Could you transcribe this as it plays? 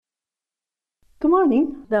Good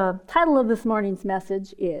morning. The title of this morning's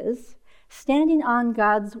message is Standing on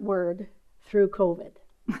God's Word Through COVID.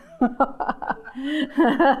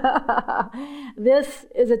 This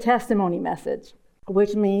is a testimony message,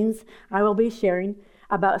 which means I will be sharing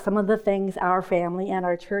about some of the things our family and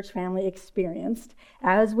our church family experienced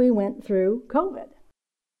as we went through COVID.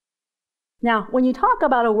 Now, when you talk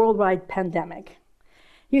about a worldwide pandemic,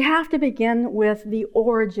 you have to begin with the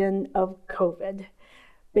origin of COVID,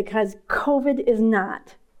 because COVID is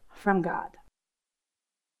not from God.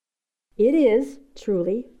 It is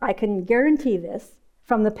truly, I can guarantee this,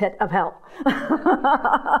 from the pit of hell.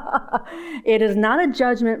 It is not a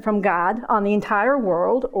judgment from God on the entire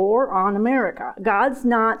world or on America. God's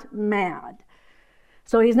not mad.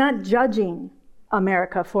 So he's not judging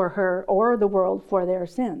America for her or the world for their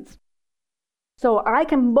sins. So I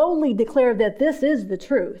can boldly declare that this is the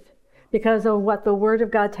truth, because of what the Word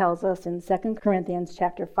of God tells us in 2 Corinthians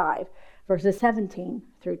chapter 5, verses 17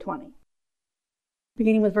 through 20.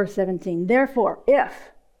 Beginning with verse 17. Therefore,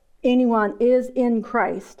 if anyone is in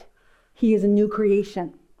Christ, he is a new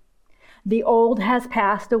creation. The old has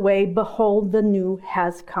passed away, behold, the new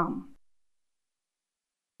has come.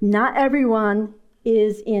 Not everyone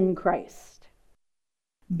is in Christ.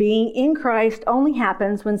 Being in Christ only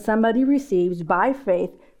happens when somebody receives by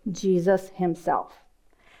faith Jesus himself.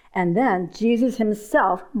 And then Jesus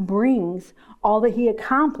himself brings all that he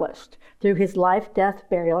accomplished through his life, death,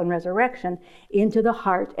 burial, and resurrection into the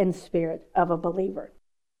heart and spirit of a believer.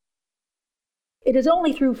 It is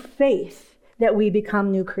only through faith that we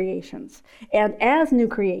become new creations. And as new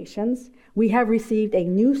creations, we have received a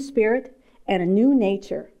new spirit and a new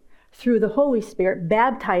nature through the Holy Spirit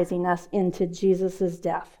baptizing us into Jesus'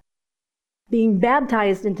 death. Being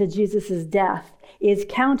baptized into Jesus' death is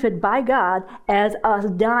counted by God as us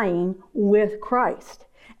dying with Christ,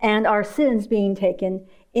 and our sins being taken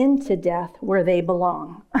into death where they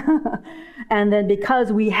belong. And then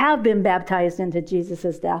because we have been baptized into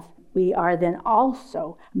Jesus' death, we are then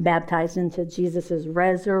also baptized into Jesus'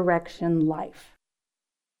 resurrection life.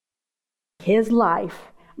 His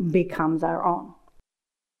life becomes our own.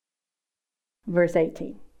 Verse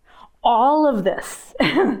 18. All of this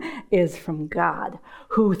is from God,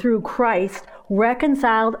 who through Christ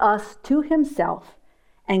reconciled us to himself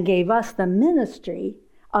and gave us the ministry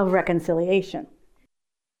of reconciliation.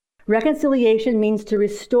 Reconciliation means to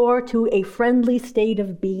restore to a friendly state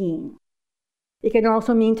of being. It can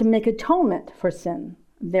also mean to make atonement for sin,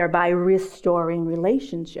 thereby restoring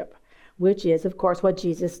relationship, which is, of course, what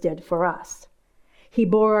Jesus did for us. He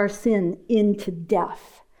bore our sin into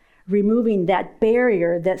death, removing that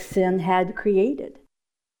barrier that sin had created.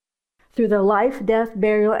 Through the life, death,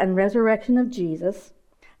 burial, and resurrection of Jesus,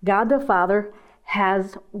 God the Father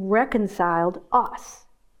has reconciled us.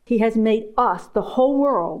 He has made us, the whole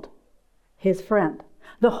world, his friend.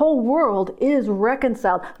 The whole world is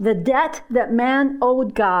reconciled. The debt that man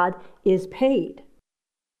owed God is paid.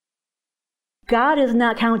 God is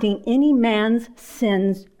not counting any man's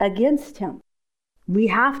sins against him. We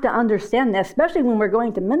have to understand that, especially when we're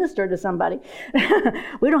going to minister to somebody.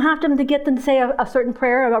 We don't have to get them to say a certain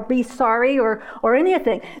prayer or be sorry or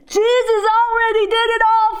anything. Jesus already did it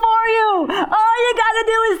all for you. All you got to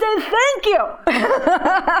do is say thank you.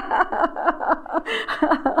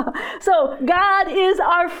 So God is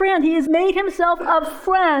our friend. He has made himself a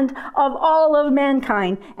friend of all of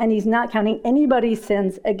mankind, and he's not counting anybody's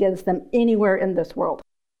sins against them anywhere in this world.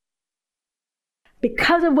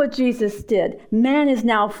 Because of what Jesus did, man is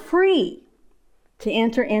now free to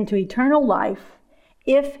enter into eternal life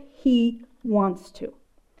if he wants to,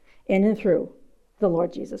 in and through the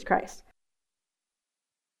Lord Jesus Christ.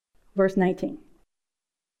 Verse 19.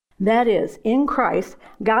 That is, in Christ,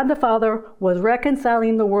 God the Father was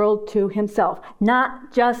reconciling the world to himself,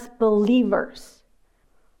 not just believers.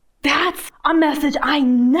 That's a message I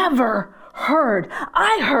never heard.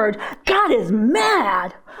 I heard God is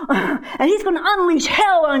mad and he's going to unleash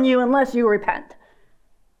hell on you unless you repent.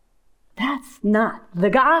 That's not the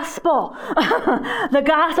gospel. The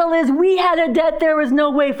gospel is we had a debt there was no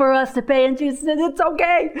way for us to pay, and Jesus said, it's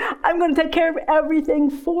okay. I'm going to take care of everything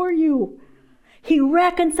for you. He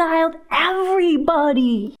reconciled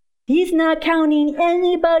everybody. He's not counting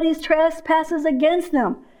anybody's trespasses against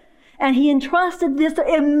them. And he entrusted this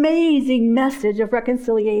amazing message of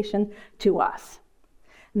reconciliation to us.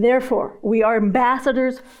 Therefore, we are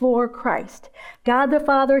ambassadors for Christ, God the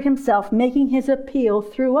Father himself making his appeal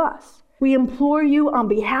through us. We implore you on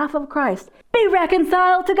behalf of Christ, be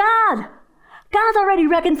reconciled to God. God's already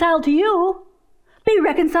reconciled to you. Be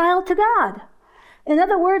reconciled to God. In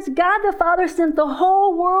other words, God the Father sent the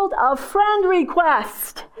whole world a friend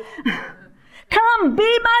request. Come,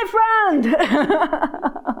 be my friend.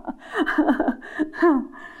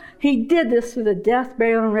 He did this through the death,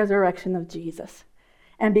 burial, and resurrection of Jesus.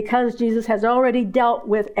 And because Jesus has already dealt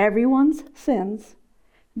with everyone's sins,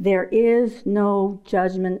 there is no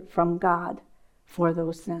judgment from God for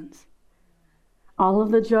those sins. All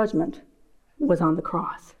of the judgment was on the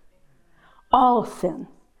cross. All sin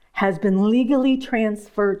has been legally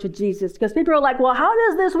transferred to Jesus. Because people are like, well, how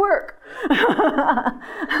does this work?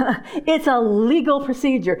 It's a legal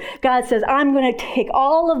procedure. God says, I'm going to take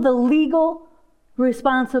all of the legal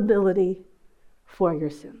responsibility for your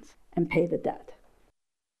sins and pay the debt.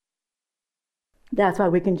 That's why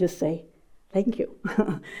we can just say, thank you.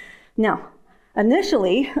 Now,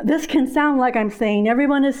 initially, this can sound like I'm saying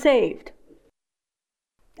everyone is saved.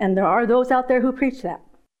 And there are those out there who preach that.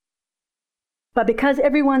 But because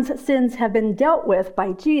everyone's sins have been dealt with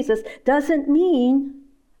by Jesus, doesn't mean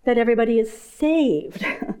that everybody is saved.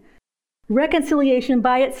 Reconciliation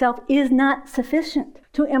by itself is not sufficient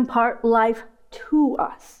to impart life to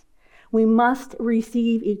us. We must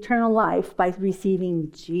receive eternal life by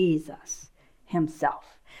receiving Jesus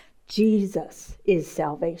himself. Jesus is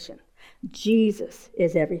salvation. Jesus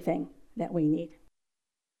is everything that we need.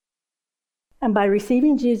 And by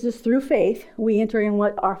receiving Jesus through faith, we enter in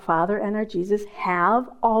what our Father and our Jesus have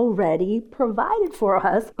already provided for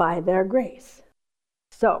us by their grace.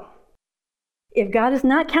 So, if God is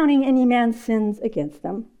not counting any man's sins against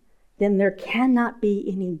them, then there cannot be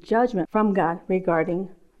any judgment from God regarding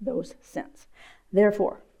those sins.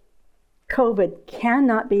 Therefore, COVID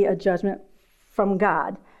cannot be a judgment from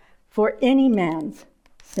God for any man's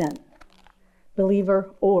sin,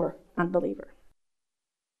 believer or unbeliever.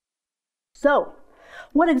 So,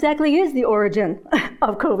 what exactly is the origin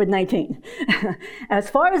of COVID-19? As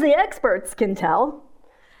far as the experts can tell,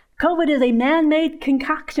 COVID is a man-made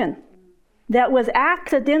concoction that was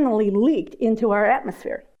accidentally leaked into our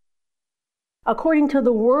atmosphere. According to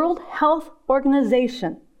the World Health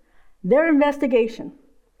Organization, their investigation,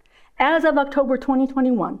 as of October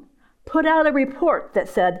 2021, put out a report that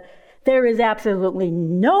said there is absolutely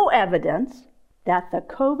no evidence that the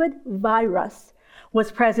COVID virus was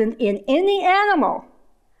present in any animal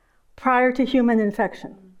prior to human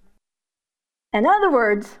infection. In other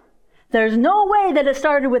words, there's no way that it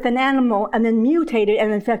started with an animal and then mutated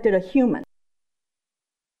and infected a human.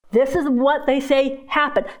 This is what they say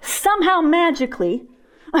happened. Somehow magically,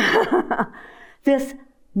 this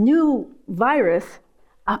new virus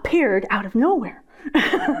appeared out of nowhere.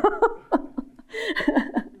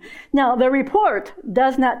 Now, the report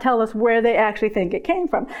does not tell us where they actually think it came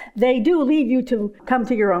from. They do leave you to come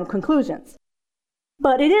to your own conclusions.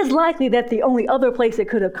 But it is likely that the only other place it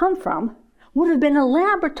could have come from would have been a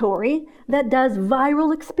laboratory that does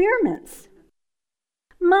viral experiments.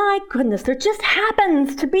 My goodness, there just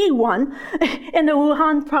happens to be one in the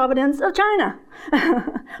Wuhan province of China.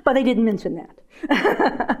 But they didn't mention that.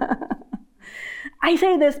 I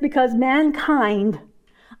say this because mankind,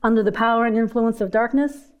 under the power and influence of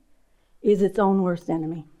darkness, is its own worst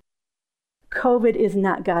enemy. COVID is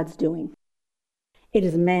not God's doing. It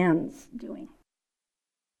is man's doing.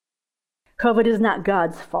 COVID is not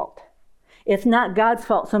God's fault. It's not God's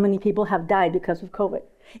fault so many people have died because of COVID.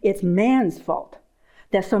 It's man's fault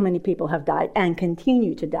that so many people have died and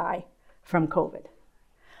continue to die from COVID.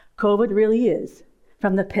 COVID really is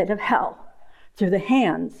from the pit of hell through the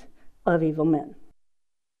hands of evil men.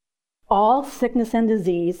 All sickness and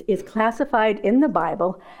disease is classified in the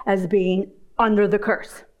Bible as being under the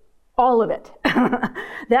curse. All of it.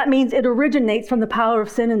 That means it originates from the power of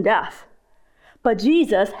sin and death. But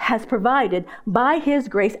Jesus has provided, by his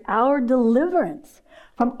grace, our deliverance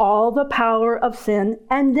from all the power of sin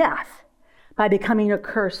and death by becoming a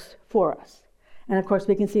curse for us. And of course,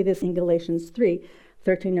 we can see this in Galatians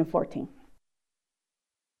 3:13 and 14.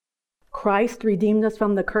 Christ redeemed us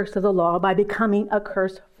from the curse of the law by becoming a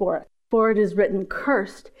curse for us. For it is written,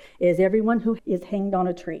 cursed is everyone who is hanged on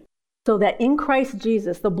a tree, so that in Christ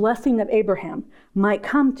Jesus the blessing of Abraham might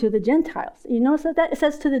come to the Gentiles. You notice that it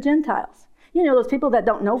says to the Gentiles. You know those people that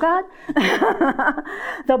don't know God?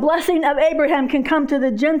 The blessing of Abraham can come to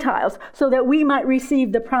the Gentiles so that we might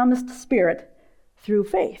receive the promised Spirit through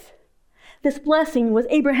faith. This blessing was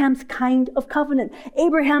Abraham's kind of covenant.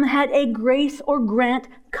 Abraham had a grace or grant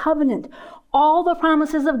covenant. All the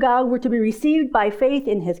promises of God were to be received by faith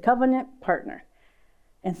in his covenant partner.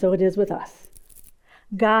 And so it is with us.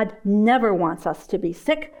 God never wants us to be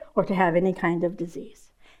sick or to have any kind of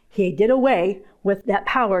disease. He did away with that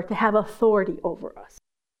power to have authority over us.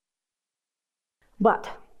 But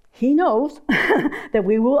he knows that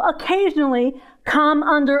we will occasionally come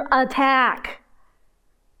under attack.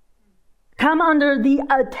 come under the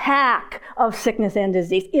attack of sickness and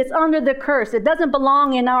disease. It's under the curse. It doesn't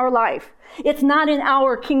belong in our life. It's not in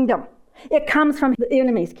our kingdom. It comes from the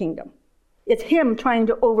enemy's kingdom. It's him trying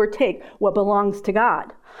to overtake what belongs to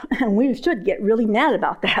God. And we should get really mad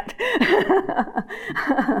about that.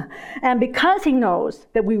 And because he knows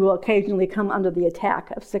that we will occasionally come under the attack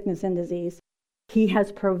of sickness and disease, he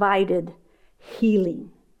has provided healing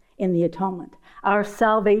in the atonement. Our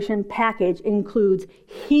salvation package includes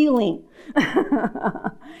healing.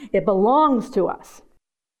 It belongs to us.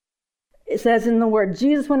 It says in the word,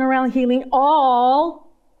 Jesus went around healing all.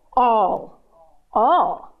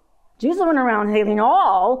 Jesus went around healing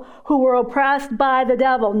all who were oppressed by the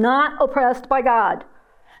devil, not oppressed by God,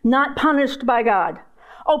 not punished by God,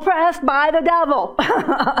 oppressed by the devil.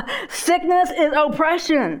 Sickness is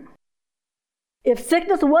oppression. If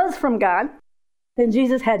sickness was from God, then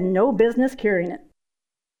Jesus had no business curing it.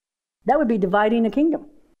 That would be dividing a kingdom.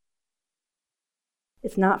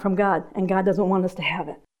 It's not from God, and God doesn't want us to have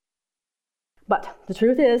it. But the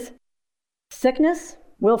truth is, sickness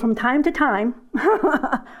will from time to time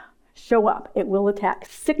show up. It will attack.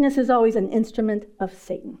 Sickness is always an instrument of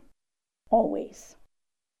Satan. Always.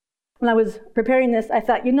 When I was preparing this, I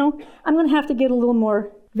thought, I'm going to have to get a little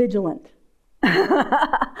more vigilant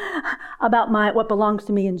about what belongs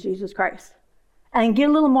to me in Jesus Christ. And get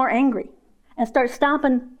a little more angry. And start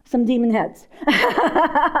stomping some demon heads.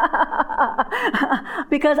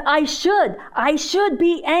 Because I should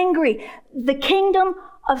be angry. The kingdom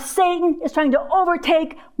of Satan is trying to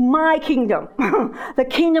overtake my kingdom, the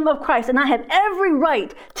kingdom of Christ. And I have every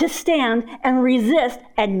right to stand and resist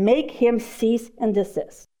and make him cease and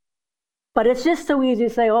desist. But it's just so easy to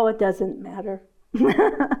say, it doesn't matter.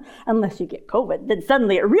 Unless you get COVID, then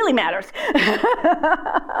suddenly it really matters.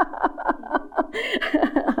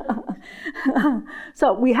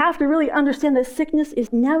 So we have to really understand that sickness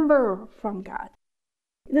is never from God.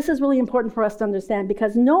 This is really important for us to understand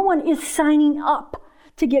because no one is signing up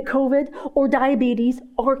to get COVID or diabetes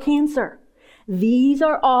or cancer. These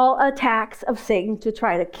are all attacks of Satan to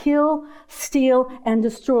try to kill, steal, and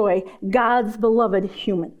destroy God's beloved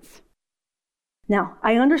humans. Now,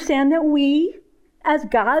 I understand that we, as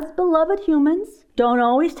God's beloved humans, don't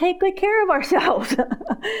always take good care of ourselves.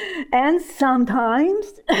 And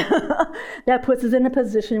sometimes that puts us in a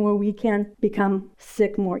position where we can become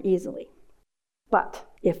sick more easily. But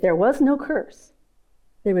if there was no curse,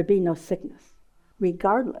 there would be no sickness,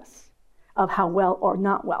 regardless of how well or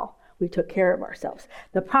not well we took care of ourselves.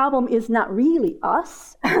 The problem is not really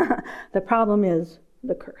us. The problem is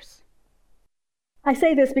the curse. I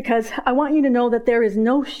say this because I want you to know that there is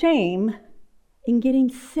no shame in getting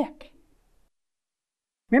sick.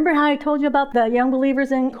 Remember how I told you about the young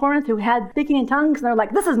believers in Corinth who had speaking in tongues? And they're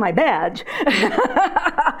like, this is my badge.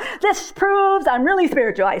 This proves I'm really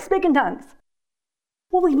spiritual. I speak in tongues.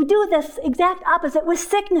 Well, we do this exact opposite with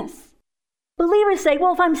sickness. Believers say,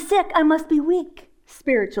 if I'm sick, I must be weak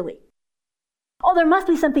spiritually. There must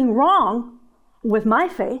be something wrong with my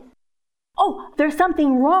faith. There's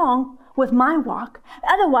something wrong with my walk.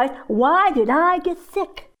 Otherwise, why did I get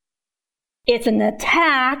sick? It's an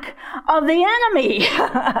attack of the enemy.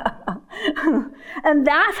 And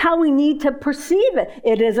that's how we need to perceive it.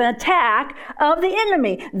 It is an attack of the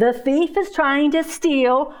enemy. The thief is trying to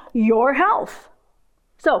steal your health.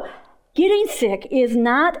 So, getting sick is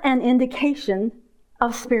not an indication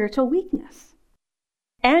of spiritual weakness.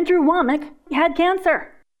 Andrew Wommack had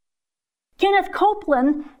cancer. Kenneth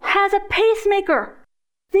Copeland has a pacemaker.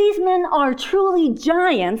 These men are truly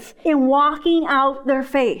giants in walking out their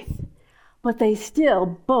faith. But they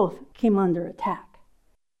still both came under attack.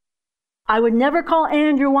 I would never call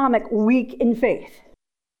Andrew Wommack weak in faith.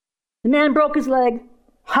 The man broke his leg,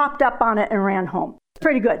 hopped up on it, and ran home.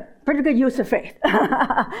 Pretty good use of faith.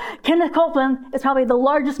 Kenneth Copeland is probably the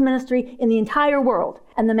largest ministry in the entire world,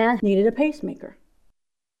 and the man needed a pacemaker.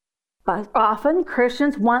 But often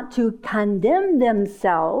Christians want to condemn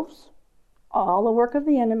themselves, all the work of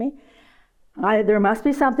the enemy. There must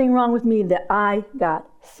be something wrong with me that I got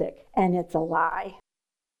sick. And it's a lie.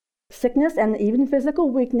 Sickness and even physical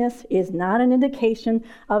weakness is not an indication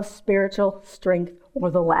of spiritual strength or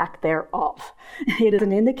the lack thereof. It is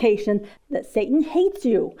an indication that Satan hates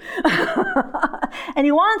you. And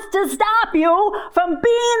he wants to stop you from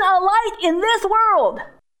being a light in this world.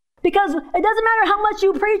 Because it doesn't matter how much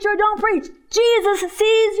you preach or don't preach. Jesus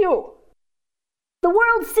sees you. The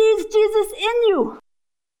world sees Jesus in you.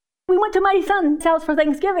 We went to my son's house for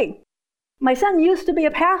Thanksgiving. My son used to be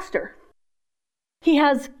a pastor. He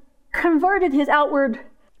has converted his outward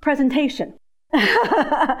presentation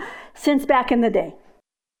since back in the day.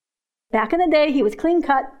 Back in the day, he was clean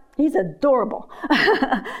cut, He's adorable.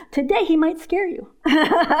 Today he might scare you.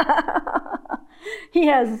 He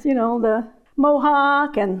has, the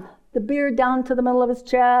mohawk and the beard down to the middle of his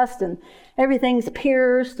chest, and everything's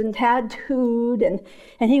pierced and tattooed. And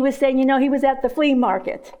he was saying, he was at the flea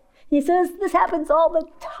market. He says, this happens all the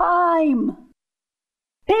time.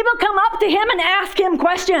 People come up to him and ask him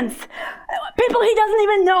questions. People he doesn't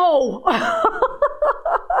even know.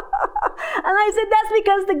 And I said, that's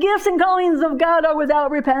because the gifts and callings of God are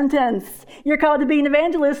without repentance. You're called to be an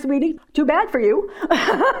evangelist, sweetie. Too bad for you.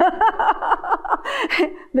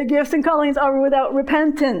 The gifts and callings are without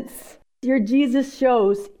repentance. Your Jesus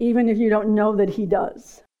shows, even if you don't know that he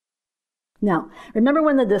does. Now, remember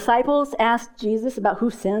when the disciples asked Jesus about who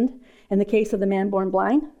sinned in the case of the man born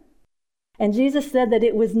blind? And Jesus said that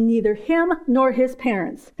it was neither him nor his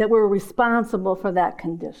parents that were responsible for that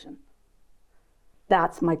condition.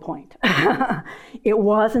 That's my point. It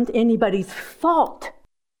wasn't anybody's fault.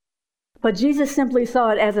 But Jesus simply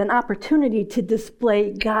saw it as an opportunity to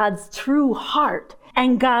display God's true heart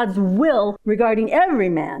and God's will regarding every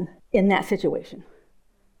man in that situation.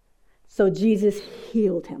 So Jesus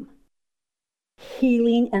healed him.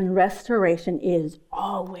 Healing and restoration is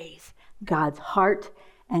always God's heart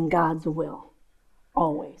and God's will.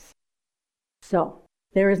 Always. So,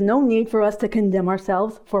 there is no need for us to condemn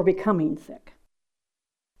ourselves for becoming sick.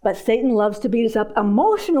 But Satan loves to beat us up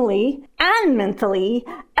emotionally and mentally,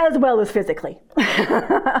 as well as physically.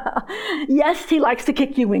 Yes, he likes to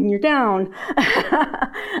kick you when you're down.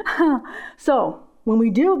 So, when we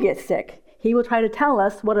do get sick, he will try to tell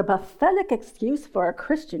us what a pathetic excuse for a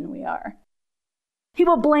Christian we are. He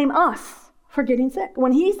will blame us for getting sick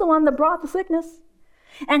when he's the one that brought the sickness.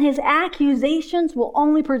 And his accusations will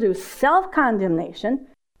only produce self-condemnation,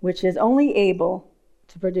 which is only able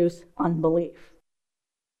to produce unbelief.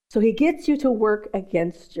 So he gets you to work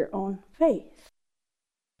against your own faith.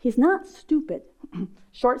 He's not stupid,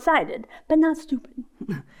 short-sighted, but not stupid.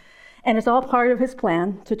 And it's all part of his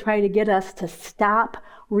plan to try to get us to stop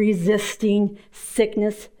resisting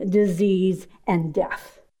sickness, disease, and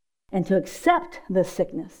death, and to accept the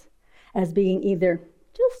sickness as being either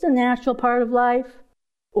just a natural part of life,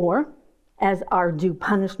 or as our due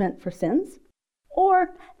punishment for sins,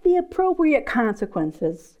 or the appropriate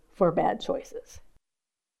consequences for bad choices.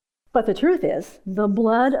 But the truth is, the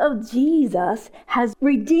blood of Jesus has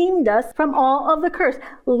redeemed us from all of the curse.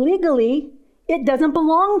 Legally, it doesn't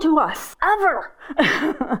belong to us, ever.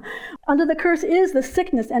 Under the curse is the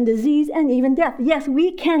sickness and disease and even death. Yes,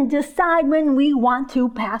 we can decide when we want to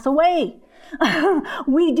pass away.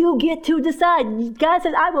 We do get to decide. God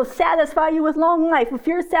says, I will satisfy you with long life. If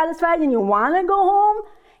you're satisfied and you want to go home,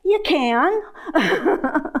 you can.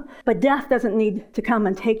 But death doesn't need to come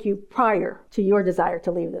and take you prior to your desire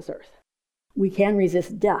to leave this earth. We can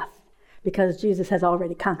resist death because Jesus has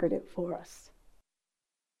already conquered it for us.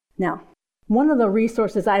 Now, one of the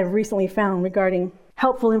resources I've recently found regarding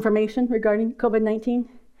helpful information regarding COVID-19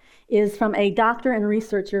 is from a doctor and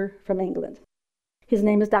researcher from England. His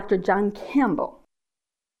name is Dr. John Campbell.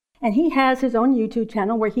 And he has his own YouTube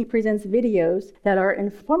channel where he presents videos that are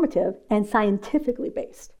informative and scientifically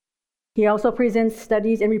based. He also presents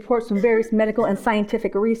studies and reports from various medical and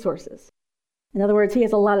scientific resources. In other words, he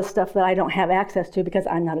has a lot of stuff that I don't have access to because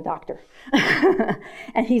I'm not a doctor.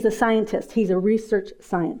 And he's a scientist. He's a research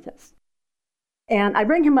scientist. And I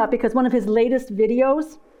bring him up because one of his latest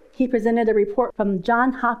videos, he presented a report from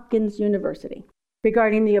Johns Hopkins University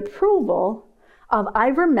regarding the approval of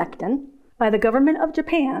ivermectin by the government of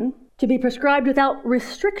Japan to be prescribed without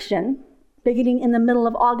restriction beginning in the middle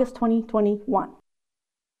of August 2021.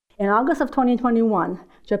 In August of 2021,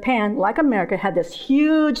 Japan, like America, had this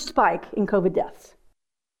huge spike in COVID deaths.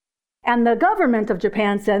 And the government of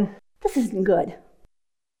Japan said, this isn't good.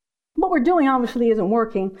 What we're doing obviously isn't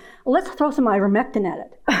working. Let's throw some ivermectin at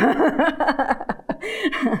it.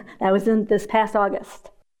 That was in this past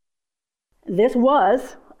August. This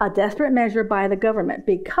was a desperate measure by the government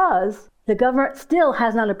because the government still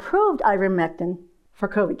has not approved ivermectin for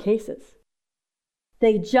COVID cases.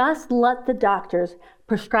 They just let the doctors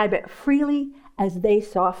prescribe it freely as they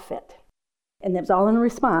saw fit. And it was all in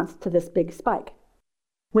response to this big spike.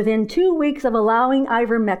 Within 2 weeks of allowing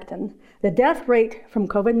ivermectin, the death rate from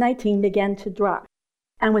COVID-19 began to drop.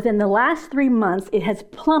 And within the last 3 months, it has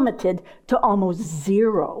plummeted to almost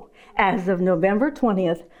zero as of November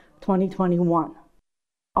 20th, 2021.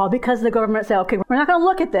 All because the government said, okay, we're not going to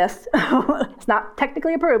look at this. It's not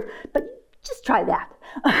technically approved, but just try that.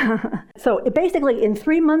 So it basically, in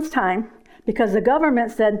 3 months' time, because the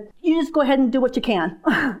government said, you just go ahead and do what you can.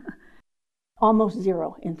 Almost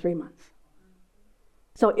zero in 3 months.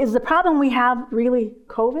 So is the problem we have really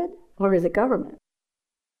COVID, or is it government?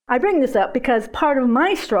 I bring this up because part of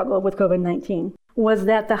my struggle with COVID-19 was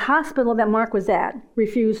that the hospital that Mark was at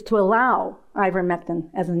refused to allow ivermectin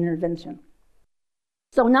as an intervention.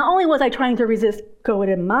 So not only was I trying to resist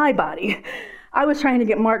COVID in my body, I was trying to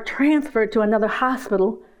get Mark transferred to another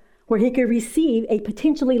hospital where he could receive a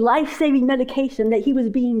potentially life-saving medication that he was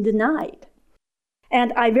being denied.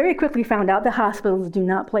 And I very quickly found out that hospitals do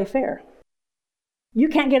not play fair. You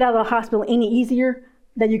can't get out of the hospital any easier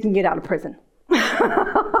than you can get out of prison.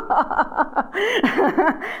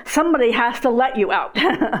 Somebody has to let you out.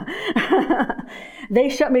 They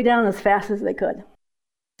shut me down as fast as they could.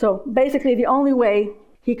 So basically the only way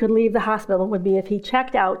he could leave the hospital would be if he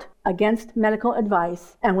checked out against medical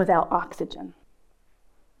advice and without oxygen.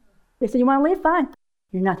 They said, you want to leave? Fine.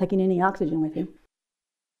 You're not taking any oxygen with you.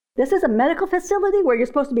 This is a medical facility where you're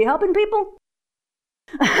supposed to be helping people?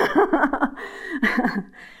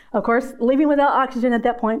 Of course, leaving without oxygen at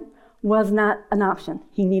that point was not an option.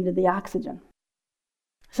 He needed the oxygen.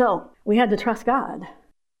 So we had to trust God.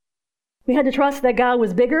 We had to trust that God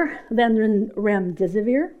was bigger than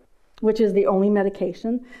remdesivir, which is the only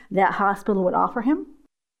medication that hospital would offer him,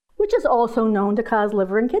 which is also known to cause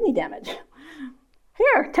liver and kidney damage.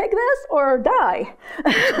 Here, take this or die.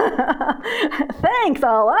 Thanks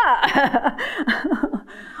a lot.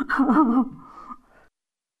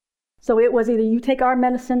 So it was either you take our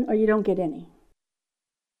medicine or you don't get any.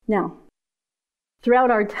 Now, throughout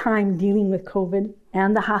our time dealing with COVID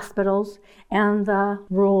and the hospitals and the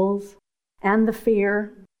rules and the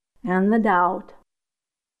fear and the doubt,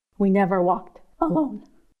 we never walked alone.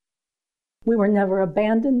 We were never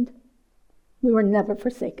abandoned. We were never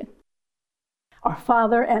forsaken. Our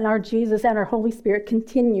Father and our Jesus and our Holy Spirit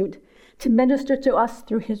continued to minister to us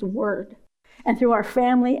through His Word and through our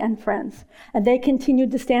family and friends. And they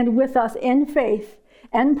continued to stand with us in faith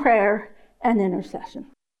and prayer and intercession.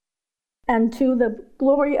 And to the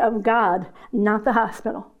glory of God, not the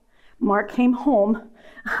hospital, Mark came home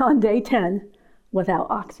on day 10 without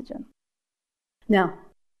oxygen. Now,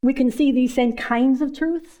 we can see these same kinds of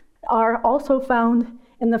truths are also found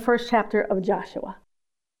in the first chapter of Joshua.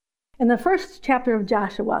 In the first chapter of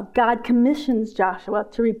Joshua, God commissions Joshua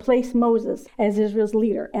to replace Moses as Israel's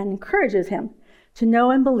leader and encourages him to know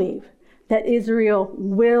and believe that Israel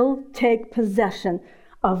will take possession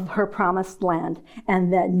of her promised land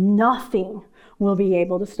and that nothing will be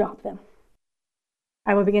able to stop them.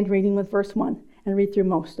 I will begin reading with verse 1 and read through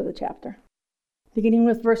most of the chapter. Beginning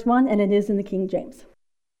with verse 1, and it is in the King James.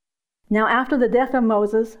 Now after the death of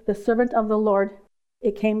Moses, the servant of the Lord,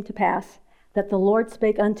 it came to pass that the Lord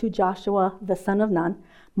spake unto Joshua the son of Nun,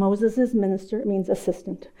 Moses' minister, means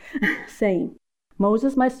assistant, saying,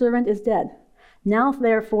 Moses my servant is dead. Now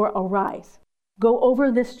therefore arise, go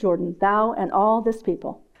over this Jordan, thou and all this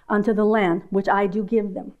people, unto the land which I do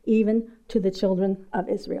give them, even to the children of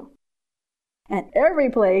Israel. And every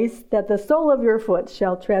place that the sole of your foot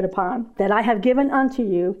shall tread upon, that I have given unto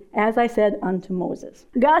you, as I said unto Moses.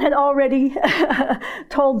 God had already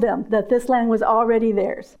told them that this land was already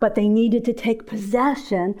theirs, but they needed to take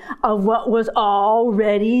possession of what was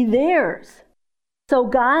already theirs. So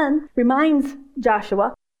God reminds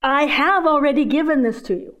Joshua, I have already given this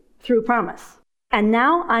to you through promise. And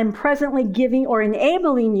now I'm presently giving or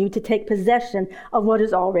enabling you to take possession of what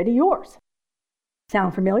is already yours.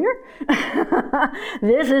 Sound familiar?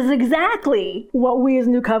 This is exactly what we as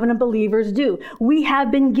New Covenant believers do. We have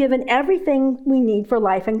been given everything we need for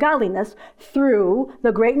life and godliness through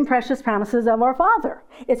the great and precious promises of our Father.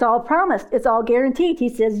 It's all promised. It's all guaranteed. He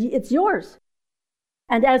says it's yours.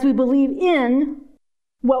 And as we believe in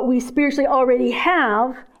what we spiritually already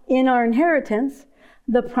have in our inheritance,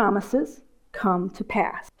 the promises come to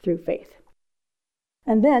pass through faith.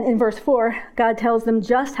 And then in verse 4, God tells them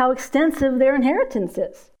just how extensive their inheritance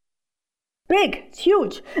is. Big, it's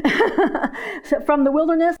huge. So from the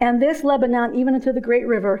wilderness and this Lebanon, even into the great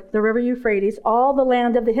river, the river Euphrates, all the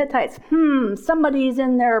land of the Hittites. Somebody's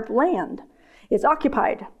in their land. It's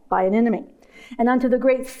occupied by an enemy. And unto the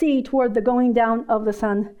great sea toward the going down of the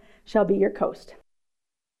sun shall be your coast.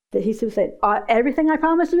 That he said, everything I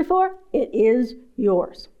promised you before, it is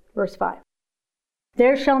yours. Verse 5.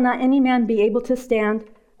 There shall not any man be able to stand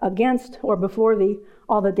against or before thee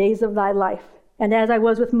all the days of thy life. And as I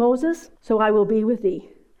was with Moses, so I will be with thee.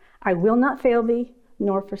 I will not fail thee,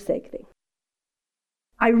 nor forsake thee.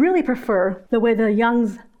 I really prefer the way the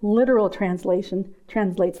Young's literal translation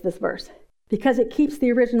translates this verse, because it keeps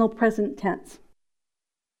the original present tense.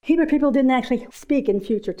 Hebrew people didn't actually speak in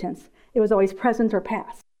future tense. It was always present or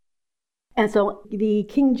past. And so the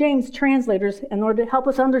King James translators, in order to help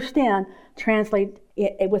us understand, translate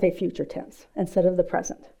it with a future tense instead of the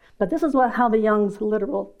present. But this is how the Young's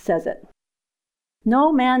literal says it.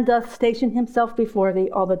 No man doth station himself before thee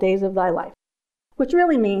all the days of thy life. Which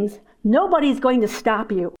really means nobody's going to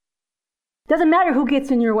stop you. Doesn't matter who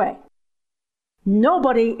gets in your way.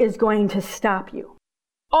 Nobody is going to stop you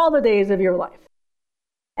all the days of your life.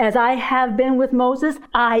 As I have been with Moses,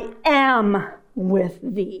 I am with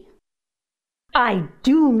thee. I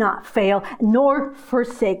do not fail nor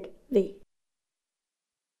forsake thee.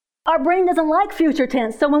 Our brain doesn't like future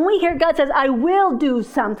tense, so when we hear God says, I will do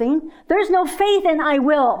something, there's no faith in I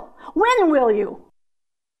will. When will you?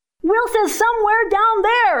 Will says somewhere down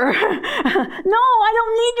there. No, I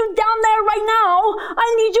don't need you down there right now.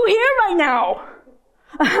 I need you here right now.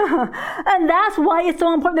 And that's why it's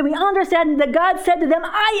so important that we understand that God said to them,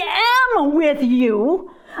 I am with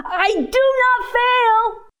you. I do not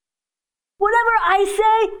fail. Whatever I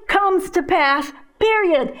say comes to pass,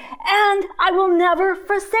 period. And I will never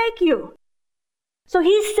forsake you. So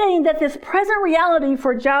he's saying that this present reality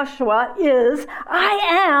for Joshua is, I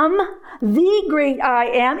am, the great I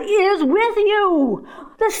am, is with you.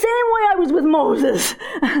 The same way I was with Moses.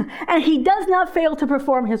 And he does not fail to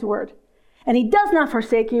perform his word. And he does not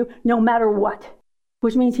forsake you no matter what.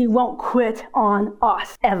 Which means he won't quit on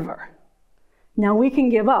us ever. Now we can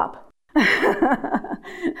give up.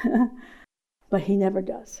 But he never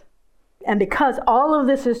does. And because all of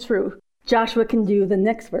this is true, Joshua can do the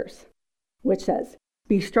next verse, which says,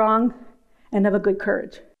 be strong and of a good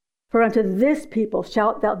courage. For unto this people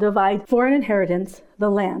shalt thou divide for an inheritance the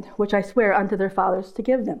land, which I swear unto their fathers to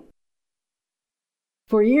give them.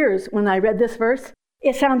 For years, when I read this verse,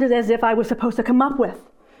 it sounded as if I was supposed to come up with.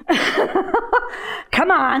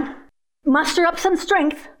 Come on, muster up some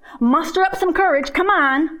strength, muster up some courage, come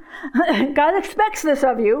on. God expects this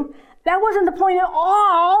of you. That wasn't the point at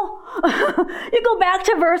all. You go back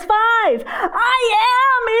to verse 5. I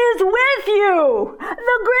am is with you.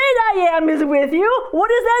 The great I am is with you. What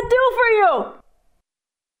does that do for you?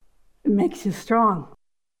 It makes you strong.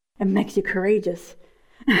 It makes you courageous.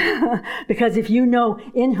 Because if you know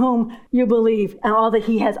in whom you believe and all that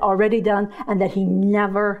he has already done and that he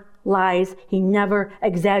never lies, he never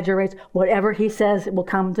exaggerates, whatever he says will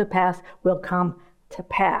come to pass, will come to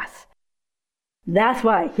pass. That's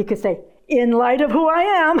why he could say, in light of who I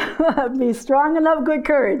am, be strong and of good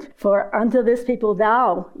courage. For unto this people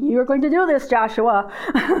you are going to do this, Joshua,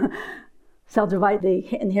 shall divide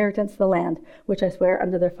the inheritance of the land, which I swear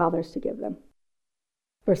unto their fathers to give them.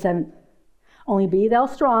 Verse 7, only be thou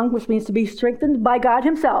strong, which means to be strengthened by God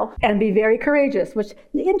himself, and be very courageous, which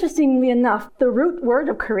interestingly enough, the root word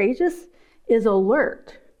of courageous is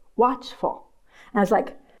alert, watchful. And I was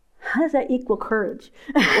like, how does that equal courage?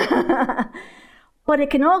 But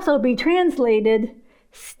it can also be translated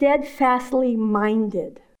steadfastly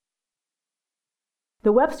minded.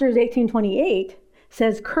 The Webster's 1828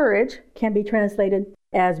 says courage can be translated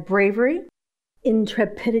as bravery,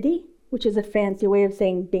 intrepidity, which is a fancy way of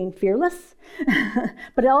saying being fearless.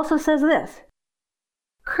 But it also says this: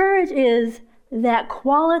 courage is that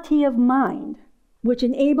quality of mind which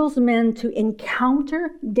enables men to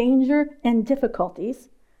encounter danger and difficulties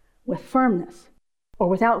with firmness, or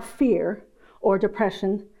without fear or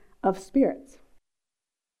depression of spirits.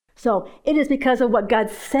 So it is because of what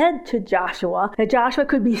God said to Joshua that Joshua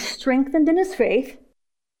could be strengthened in his faith.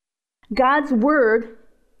 God's word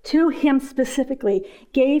to him specifically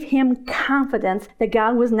gave him confidence that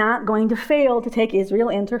God was not going to fail to take Israel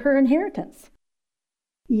into her inheritance.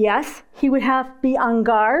 Yes, he would have to be on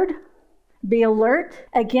guard, be alert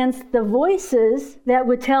against the voices that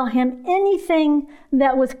would tell him anything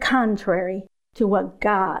that was contrary to what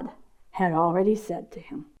God had already said to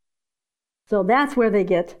him. So that's where they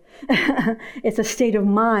get, it's a state of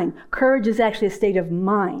mind. Courage is actually a state of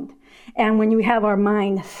mind. And when you have our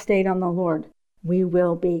mind stayed on the Lord, we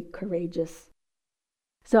will be courageous.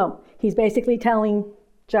 So he's basically telling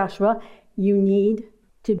Joshua, you need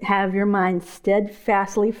to have your mind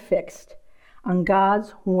steadfastly fixed on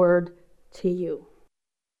God's word to you.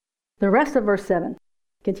 The rest of verse 7,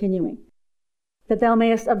 continuing, that thou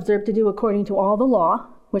mayest observe to do according to all the law,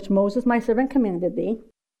 which Moses my servant commanded thee.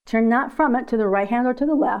 Turn not from it to the right hand or to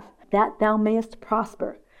the left, that thou mayest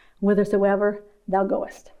prosper whithersoever thou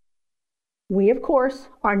goest. We, of course,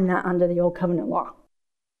 are not under the old covenant law.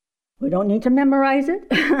 We don't need to memorize it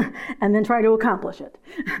and then try to accomplish it.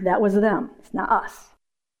 That was them. It's not us.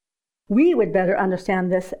 We would better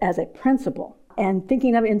understand this as a principle and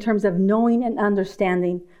thinking of it in terms of knowing and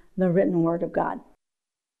understanding the written word of God.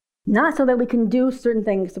 Not so that we can do certain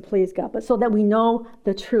things to please God, but so that we know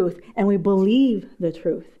the truth and we believe the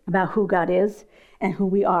truth about who God is and who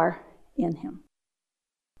we are in him.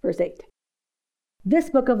 Verse 8.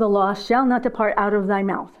 This book of the law shall not depart out of thy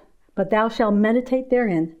mouth, but thou shalt meditate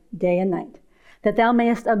therein day and night, that thou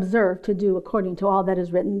mayest observe to do according to all that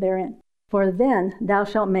is written therein. For then thou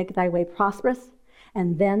shalt make thy way prosperous,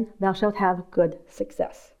 and then thou shalt have good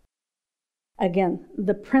success. Again,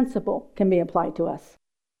 the principle can be applied to us.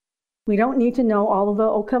 We don't need to know all of the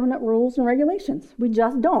Old Covenant rules and regulations. We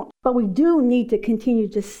just don't. But we do need to continue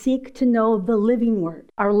to seek to know the living Word,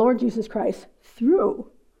 our Lord Jesus Christ, through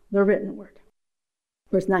the written Word.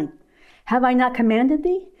 Verse 9, have I not commanded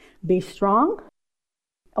thee? Be strong,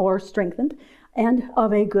 or strengthened, and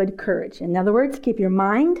of a good courage. In other words, keep your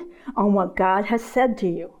mind on what God has said to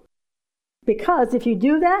you. Because if you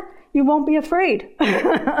do that, you won't be afraid.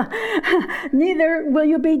 Neither will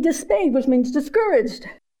you be dismayed, which means discouraged.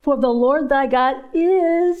 For the Lord thy God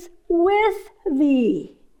is with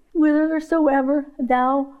thee, whithersoever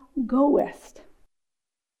thou goest.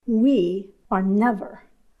 We are never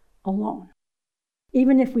alone,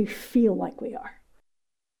 even if we feel like we are.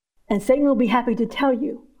 And Satan will be happy to tell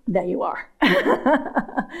you that you are.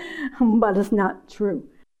 But it's not true.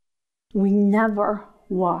 We never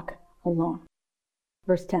walk alone.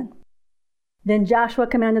 Verse 10. Then Joshua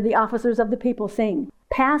commanded the officers of the people, saying,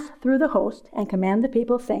 pass through the host, and command the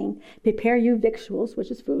people, saying, prepare you victuals,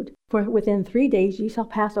 which is food, for within 3 days ye shall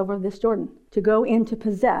pass over this Jordan, to go in to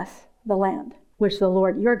possess the land, which the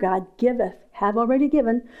Lord your God have already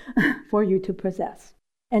given, for you to possess.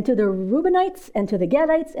 And to the Reubenites, and to the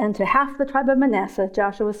Gadites, and to half the tribe of Manasseh,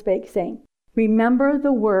 Joshua spake, saying, remember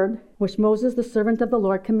the word which Moses the servant of the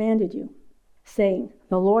Lord commanded you, saying,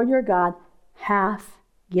 the Lord your God hath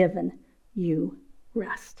given you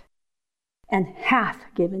rest, and hath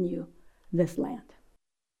given you this land.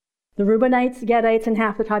 The Reubenites, Gadites, and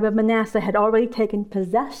half the tribe of Manasseh had already taken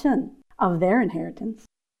possession of their inheritance.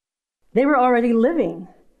 They were already living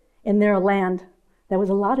in their land that was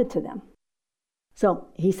allotted to them. So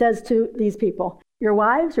he says to these people, your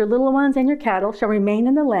wives, your little ones, and your cattle shall remain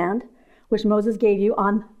in the land which Moses gave you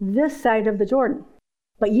on this side of the Jordan.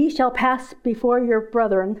 But ye shall pass before your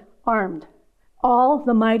brethren armed, all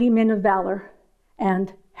the mighty men of valor,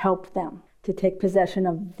 and help them to take possession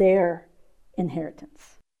of their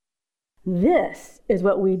inheritance. This is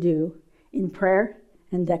what we do in prayer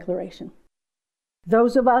and declaration.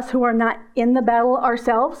 Those of us who are not in the battle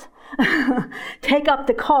ourselves take up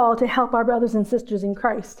the call to help our brothers and sisters in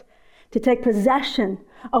Christ, to take possession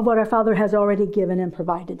of what our Father has already given and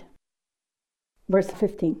provided. Verse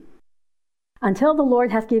 15. Until the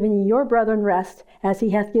Lord hath given your brethren rest, as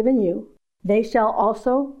he hath given you, they shall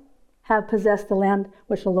also have possessed the land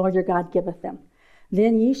which the Lord your God giveth them.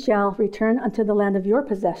 Then ye shall return unto the land of your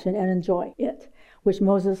possession and enjoy it, which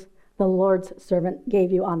Moses, the Lord's servant,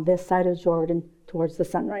 gave you on this side of Jordan towards the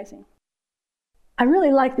sun rising. I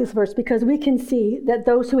really like this verse because we can see that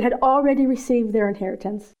those who had already received their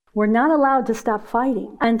inheritance were not allowed to stop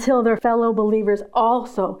fighting until their fellow believers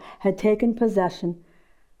also had taken possession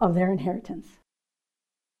of their inheritance.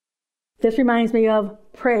 This reminds me of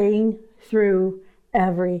praying through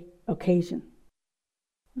every occasion.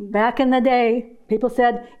 Back in the day, people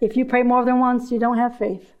said, if you pray more than once, you don't have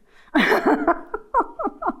faith.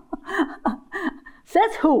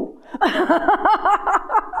 Says who?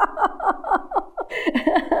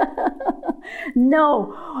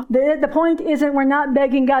 No, the point isn't we're not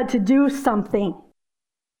begging God to do something.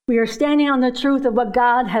 We are standing on the truth of what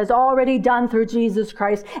God has already done through Jesus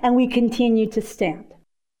Christ, and we continue to stand.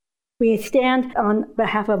 We stand on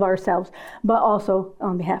behalf of ourselves, but also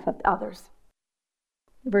on behalf of others.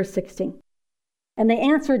 Verse 16. And they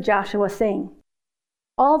answered Joshua, saying,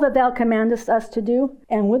 all that thou commandest us to do,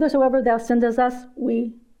 and whithersoever thou sendest us,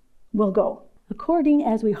 we will go. According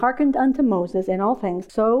as we hearkened unto Moses in all things,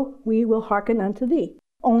 so we will hearken unto thee.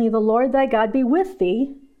 Only the Lord thy God be with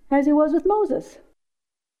thee, as he was with Moses.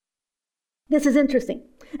 This is interesting.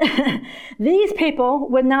 These people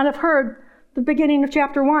would not have heard the beginning of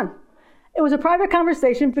chapter 1. It was a private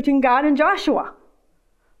conversation between God and Joshua,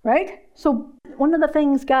 right? So one of the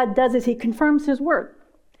things God does is he confirms his word.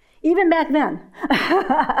 Even back then,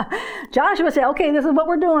 Joshua said, okay, this is what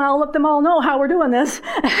we're doing. I'll let them all know how we're doing this.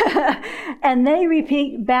 And they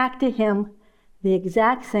repeat back to him the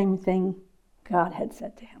exact same thing God had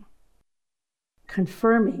said to him,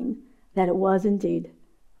 confirming that it was indeed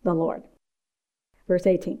the Lord. Verse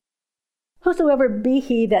 18. Whosoever be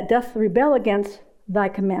he that doth rebel against thy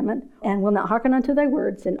commandment, and will not hearken unto thy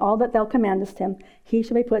words, and all that thou commandest him, he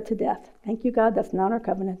shall be put to death. Thank you, God, that's not our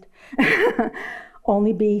covenant.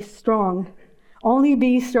 Only be strong, Only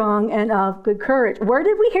be strong and of good courage. Where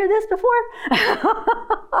did we hear this before?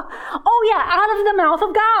 Oh yeah, out of the mouth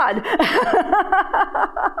of God.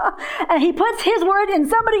 And he puts his word in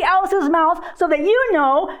somebody else's mouth so that you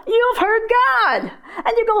know you've heard God.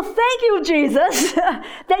 And you go, thank you, Jesus,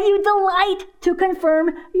 that you delight to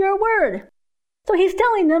confirm your word. So he's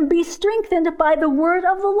telling them, be strengthened by the word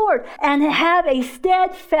of the Lord and have a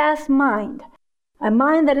steadfast mind, a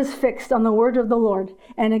mind that is fixed on the word of the Lord.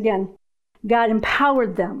 And again, God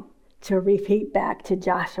empowered them to repeat back to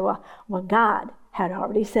Joshua what God had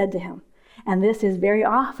already said to him. And this is very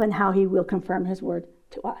often how he will confirm his word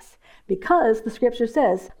to us. Because the scripture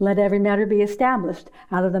says, let every matter be established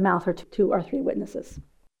out of the mouth of 2 or 3 witnesses.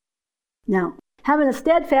 Now, having a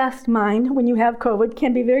steadfast mind when you have COVID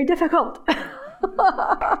can be very difficult.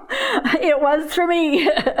 It was for me.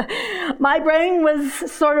 My brain was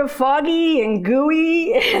sort of foggy and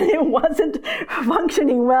gooey, and it wasn't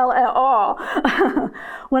functioning well at all.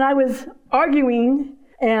 When I was arguing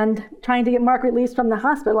and trying to get Mark released from the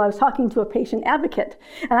hospital, I was talking to a patient advocate,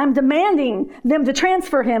 and I'm demanding them to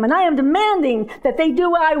transfer him, and I am demanding that they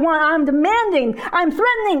do what I want. I'm threatening,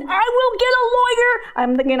 I will get a lawyer.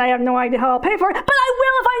 I'm thinking I have no idea how I'll pay for it, but I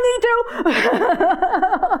will if I need to.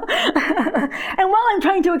 And while I'm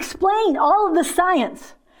trying to explain all of the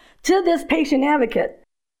science to this patient advocate,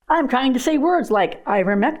 I'm trying to say words like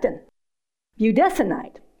ivermectin,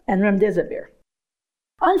 budesonide, and remdesivir.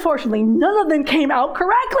 Unfortunately, none of them came out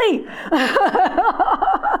correctly. I'm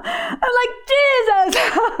like, Jesus,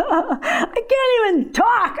 I can't even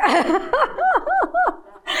talk.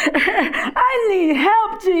 I need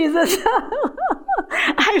help, Jesus.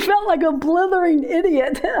 I felt like a blithering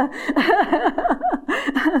idiot.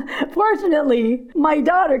 Fortunately, my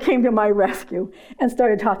daughter came to my rescue and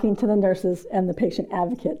started talking to the nurses and the patient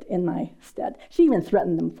advocate in my stead. She even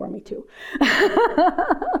threatened them for me too.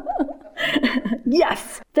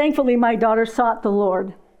 Yes, thankfully my daughter sought the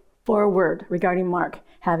Lord for a word regarding Mark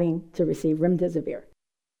having to receive remdesivir.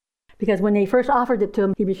 Because when they first offered it to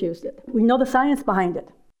him, he refused it. We know the science behind it.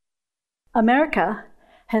 America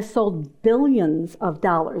has sold billions of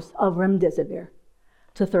dollars of remdesivir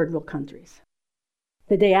to third world countries.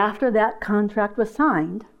 The day after that contract was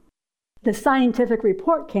signed, the scientific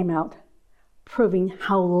report came out proving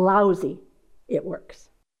how lousy it works.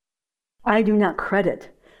 I do not credit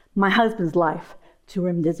my husband's life to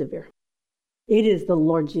remdesivir. It is the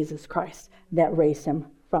Lord Jesus Christ that raised him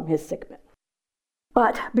from his sickbed.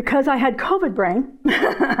 But because I had COVID brain,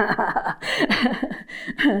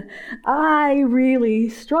 I really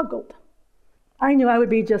struggled. I knew I would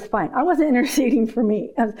be just fine. I wasn't interceding for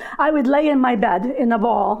me. I would lay in my bed in a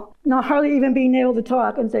ball, not hardly even being able to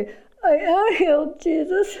talk, and say, I am healed,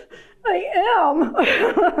 Jesus. I am.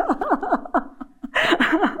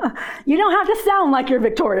 You don't have to sound like you're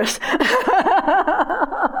victorious.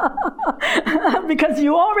 Because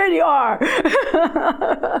you already are.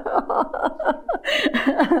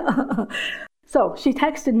 So she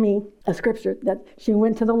texted me a scripture that she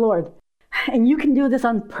went to the Lord. And you can do this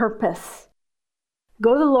on purpose.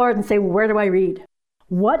 Go to the Lord and say, where do I read?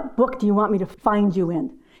 What book do you want me to find you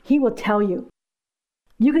in? He will tell you.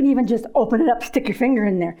 You can even just open it up, stick your finger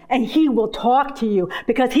in there, and he will talk to you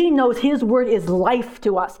because he knows his word is life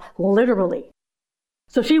to us, literally.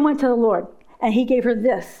 So she went to the Lord, and he gave her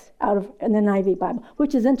this out of an NIV Bible,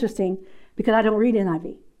 which is interesting because I don't read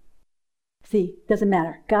NIV. See, doesn't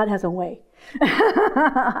matter. God has a way.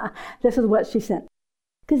 This is what she sent.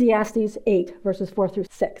 Ecclesiastes 8, verses 4 through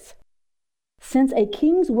 6. Since a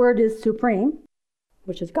king's word is supreme,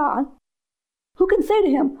 which is God, who can say to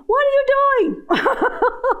him, what are you doing?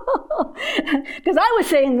 Because I was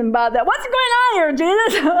saying about that. What's going on here,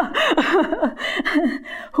 Jesus?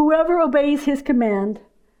 Whoever obeys his command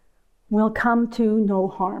will come to no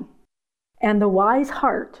harm. And the wise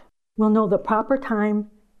heart will know the proper time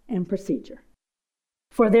and procedure.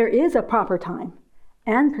 For there is a proper time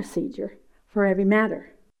and procedure for every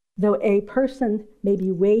matter, though a person may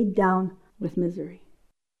be weighed down with misery.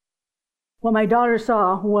 What my daughter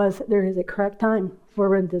saw was there is a correct time for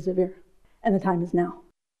remdesivir, and the time is now.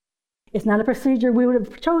 It's not a procedure we would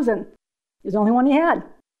have chosen. It was the only one he had.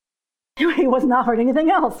 He wasn't offered anything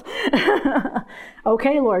else.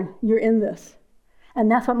 Okay, Lord, you're in this. And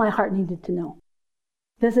that's what my heart needed to know.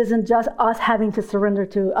 This isn't just us having to surrender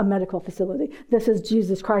to a medical facility. This is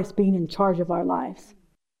Jesus Christ being in charge of our lives.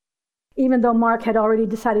 Even though Mark had already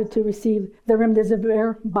decided to receive the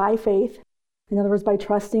remdesivir by faith, in other words, by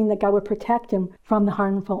trusting that God would protect him from the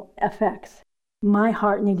harmful effects, my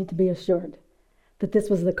heart needed to be assured that this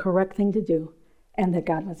was the correct thing to do and that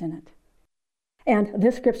God was in it. And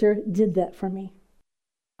this scripture did that for me.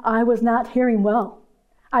 I was not hearing well.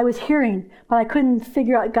 I was hearing, but I couldn't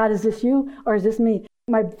figure out, God, is this you or is this me?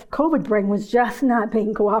 My COVID brain was just not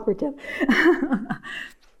being cooperative.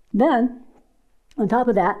 Then, on top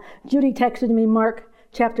of that, Judy texted me Mark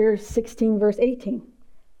chapter 16, verse 18,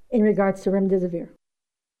 in regards to remdesivir.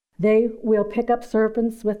 They will pick up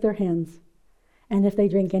serpents with their hands, and if they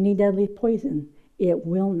drink any deadly poison, it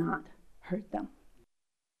will not hurt them.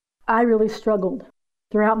 I really struggled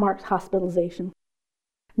throughout Mark's hospitalization.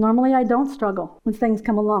 Normally, I don't struggle when things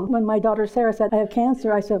come along. When my daughter Sarah said, I have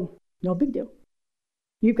cancer, I said, no big deal.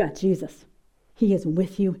 You've got Jesus. He is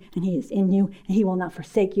with you, and he is in you, and he will not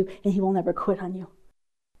forsake you, and he will never quit on you.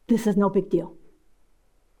 This is no big deal.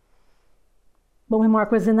 But when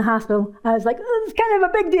Mark was in the hospital, I was like, oh, it's kind of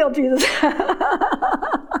a big deal, Jesus.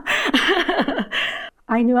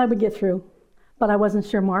 I knew I would get through, but I wasn't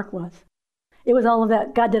sure Mark was. It was all of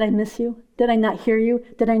that. God, did I miss you? Did I not hear you?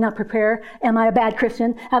 Did I not prepare? Am I a bad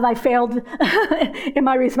Christian? Have I failed in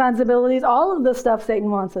my responsibilities? All of the stuff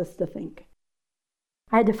Satan wants us to think.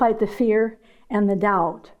 I had to fight the fear and the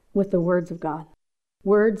doubt with the words of God.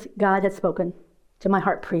 Words God had spoken to my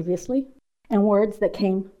heart previously, and words that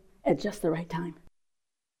came at just the right time.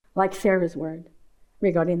 Like Sarah's word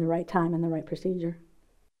regarding the right time and the right procedure.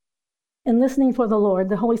 In listening for the Lord,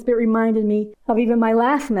 the Holy Spirit reminded me of even my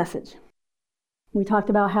last message. We talked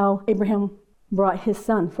about how Abraham brought his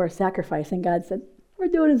son for a sacrifice, and God said, we're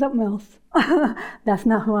doing something else. That's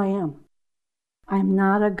not who I am. I'm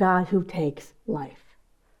not a God who takes life.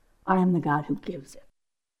 I am the God who gives it.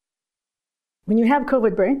 When you have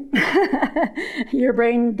COVID brain, your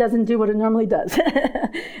brain doesn't do what it normally does.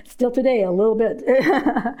 Still today, a little bit.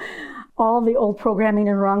 All the old programming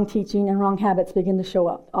and wrong teaching and wrong habits begin to show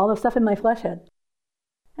up. All the stuff in my flesh head.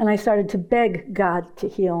 And I started to beg God to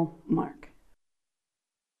heal Mark.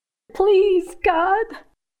 Please, God.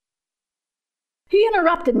 He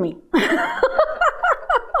interrupted me. And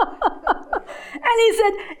he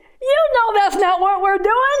said, you know that's not what we're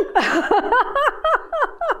doing.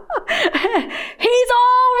 He's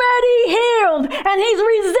already healed, and he's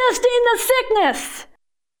resisting the sickness.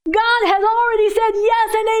 God has already said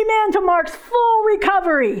yes and amen to Mark's full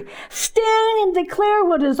recovery. Stand and declare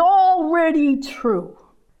what is already true.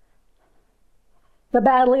 The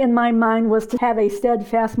battle in my mind was to have a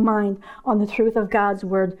steadfast mind on the truth of God's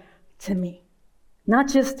word to me. Not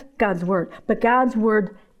just God's word, but God's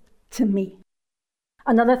word to me.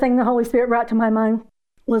 Another thing the Holy Spirit brought to my mind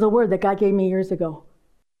was a word that God gave me years ago.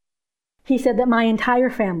 He said that my entire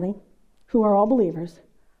family, who are all believers,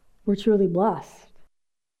 were truly blessed.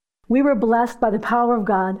 We were blessed by the power of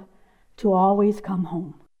God to always come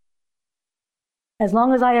home. As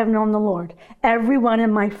long as I have known the Lord, everyone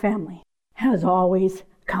in my family has always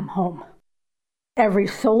come home. Every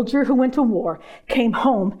soldier who went to war came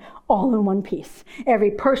home all in one piece.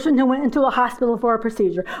 Every person who went into a hospital for a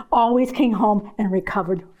procedure always came home and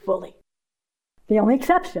recovered fully. The only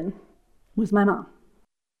exception was my mom.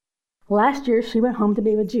 Last year, she went home to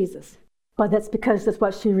be with Jesus, but that's because that's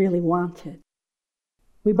what she really wanted.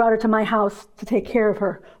 We brought her to my house to take care of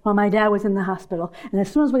her while my dad was in the hospital. And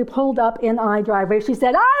as soon as we pulled up in my driveway, she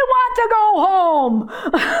said, I want to go home.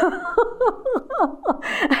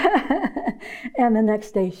 And the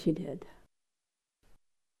next day she did.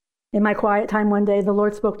 In my quiet time one day, the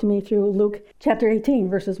Lord spoke to me through Luke chapter 18,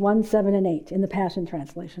 verses 1, 7, and 8 in the Passion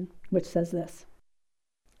Translation, which says this.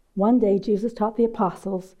 One day Jesus taught the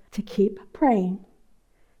apostles to keep praying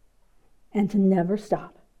and to never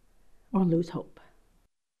stop or lose hope.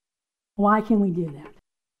 Why can we do that?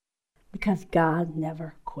 Because God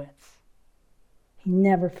never quits. He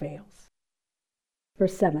never fails.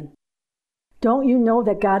 Verse 7. Don't you know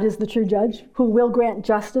that God is the true judge, who will grant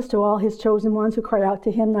justice to all his chosen ones who cry out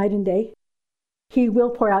to him night and day? He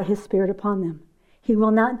will pour out his Spirit upon them. He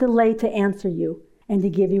will not delay to answer you and to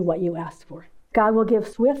give you what you asked for. God will give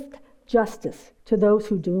swift justice to those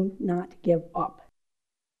who do not give up.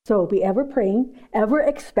 So be ever praying, ever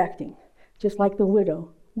expecting, just like the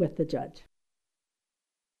widow with the judge.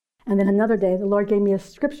 And then another day, the Lord gave me a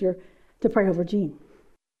scripture to pray over Jean.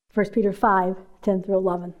 1 Peter 5, 10 through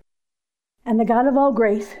 11. And the God of all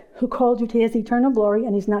grace, who called you to his eternal glory,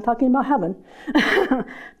 and he's not talking about heaven,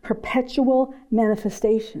 perpetual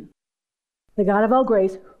manifestation. The God of all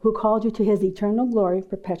grace, who called you to his eternal glory,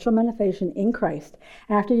 perpetual manifestation in Christ,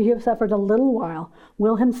 after you have suffered a little while,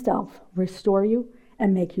 will himself restore you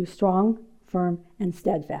and make you strong, firm, and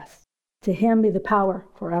steadfast. To him be the power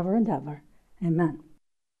forever and ever. Amen.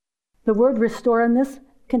 The word restore in this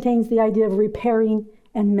contains the idea of repairing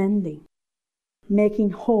and mending,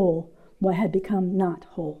 making whole what had become not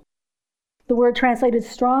whole. The word translated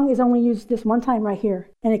strong is only used this one time right here,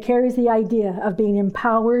 and it carries the idea of being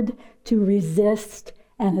empowered to resist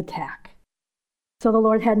an attack. So the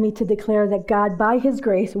Lord had me to declare that God, by his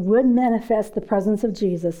grace, would manifest the presence of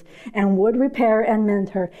Jesus and would repair and mend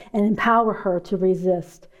her and empower her to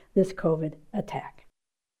resist this COVID attack.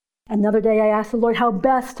 Another day I asked the Lord how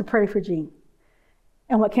best to pray for Jean.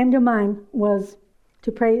 And what came to mind was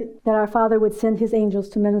to pray that our Father would send his angels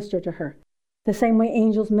to minister to her, the same way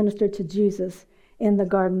angels ministered to Jesus in the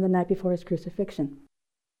garden the night before his crucifixion.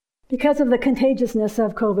 Because of the contagiousness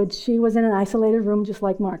of COVID, she was in an isolated room just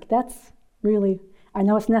like Mark. That's really, I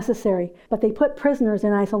know it's necessary, but they put prisoners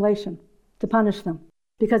in isolation to punish them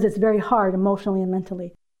because it's very hard emotionally and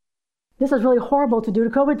mentally. This is really horrible to do to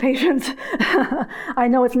COVID patients. I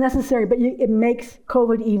know it's necessary, but it makes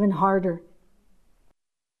COVID even harder.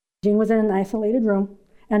 Jean was in an isolated room,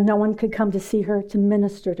 and no one could come to see her to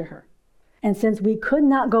minister to her. And since we could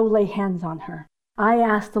not go lay hands on her, I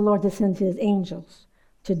asked the Lord to send his angels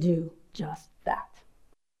to do just that.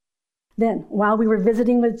 Then, while we were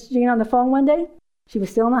visiting with Jean on the phone one day, she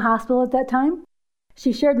was still in the hospital at that time,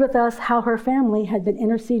 she shared with us how her family had been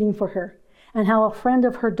interceding for her and how a friend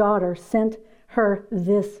of her daughter sent her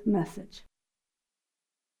this message.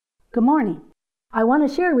 Good morning. I want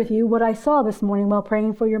to share with you what I saw this morning while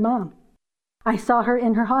praying for your mom. I saw her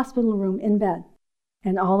in her hospital room in bed,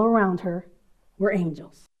 and all around her were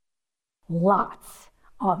angels. Lots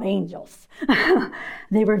of angels.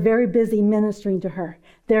 They were very busy ministering to her.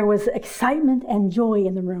 There was excitement and joy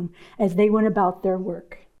in the room as they went about their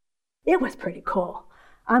work. It was pretty cool.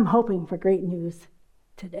 I'm hoping for great news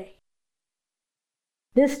today.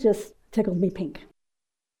 This just tickled me pink.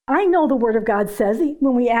 I know the Word of God says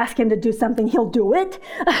when we ask him to do something, he'll do it.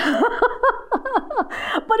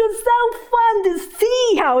 But it's so fun to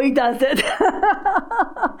see how he does it.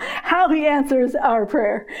 How he answers our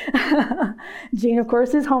prayer. Jean, of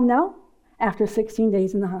course, is home now after 16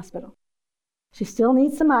 days in the hospital. She still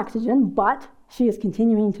needs some oxygen, but she is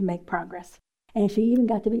continuing to make progress. And she even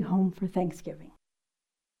got to be home for Thanksgiving.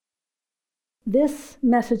 This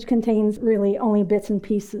message contains really only bits and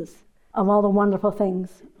pieces of all the wonderful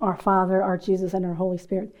things our Father, our Jesus, and our Holy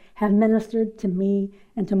Spirit have ministered to me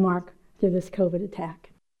and to Mark through this COVID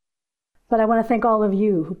attack. But I want to thank all of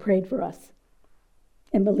you who prayed for us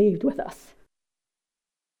and believed with us.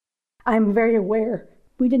 I'm very aware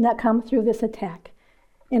we did not come through this attack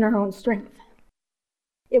in our own strength.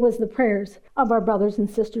 It was the prayers of our brothers and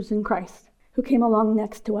sisters in Christ who came along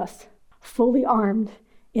next to us, fully armed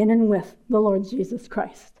in and with the Lord Jesus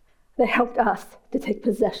Christ, that helped us to take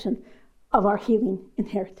possession of our healing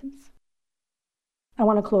inheritance. I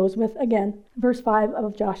want to close with, again, verse 5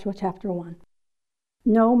 of Joshua chapter 1.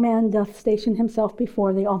 No man doth station himself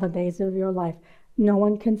before thee all the days of your life. No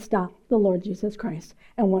one can stop the Lord Jesus Christ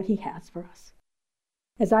and what he has for us.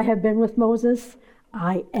 As I have been with Moses,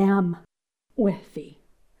 I am with thee.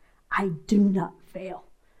 I do not fail,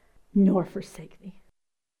 nor forsake thee.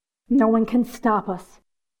 No one can stop us.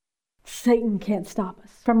 Satan can't stop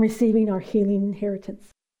us from receiving our healing inheritance,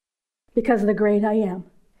 because the great I am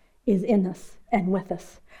is in us and with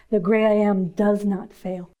us. The great I am does not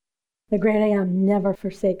fail. The great I am never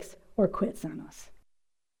forsakes or quits on us.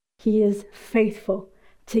 He is faithful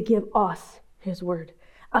to give us his word,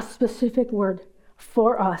 a specific word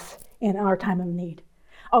for us in our time of need.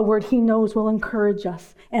 A word he knows will encourage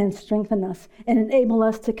us and strengthen us and enable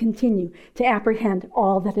us to continue to apprehend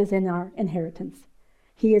all that is in our inheritance.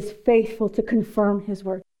 He is faithful to confirm his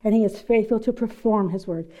word, and he is faithful to perform his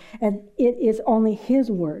word. And it is only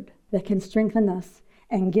his word that can strengthen us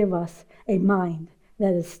and give us a mind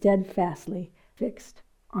that is steadfastly fixed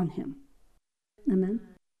on him. Amen.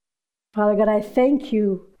 Father God, I thank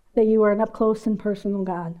you that you are an up close and personal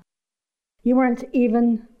God. You weren't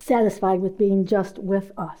even satisfied with being just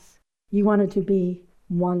with us. You wanted to be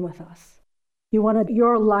one with us. You wanted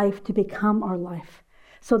your life to become our life,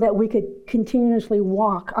 so that we could continuously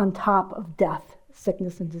walk on top of death,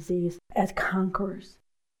 sickness, and disease as conquerors.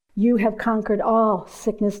 You have conquered all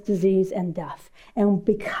sickness, disease, and death. And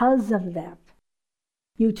because of that,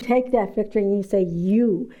 you take that victory and you say,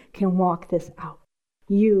 you can walk this out.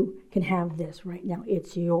 You can have this right now.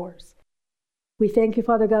 It's yours. We thank you,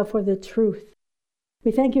 Father God, for the truth.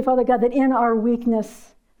 We thank you, Father God, that in our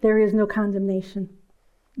weakness, there is no condemnation.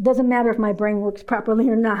 It doesn't matter if my brain works properly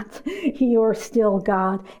or not. You're still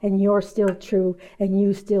God, and you're still true, and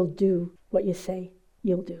you still do what you say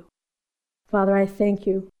you'll do. Father, I thank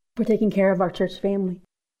you for taking care of our church family,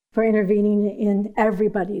 for intervening in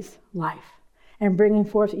everybody's life, and bringing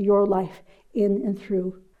forth your life in and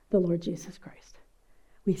through the Lord Jesus Christ.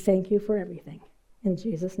 We thank you for everything. In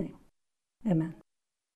Jesus' name, amen.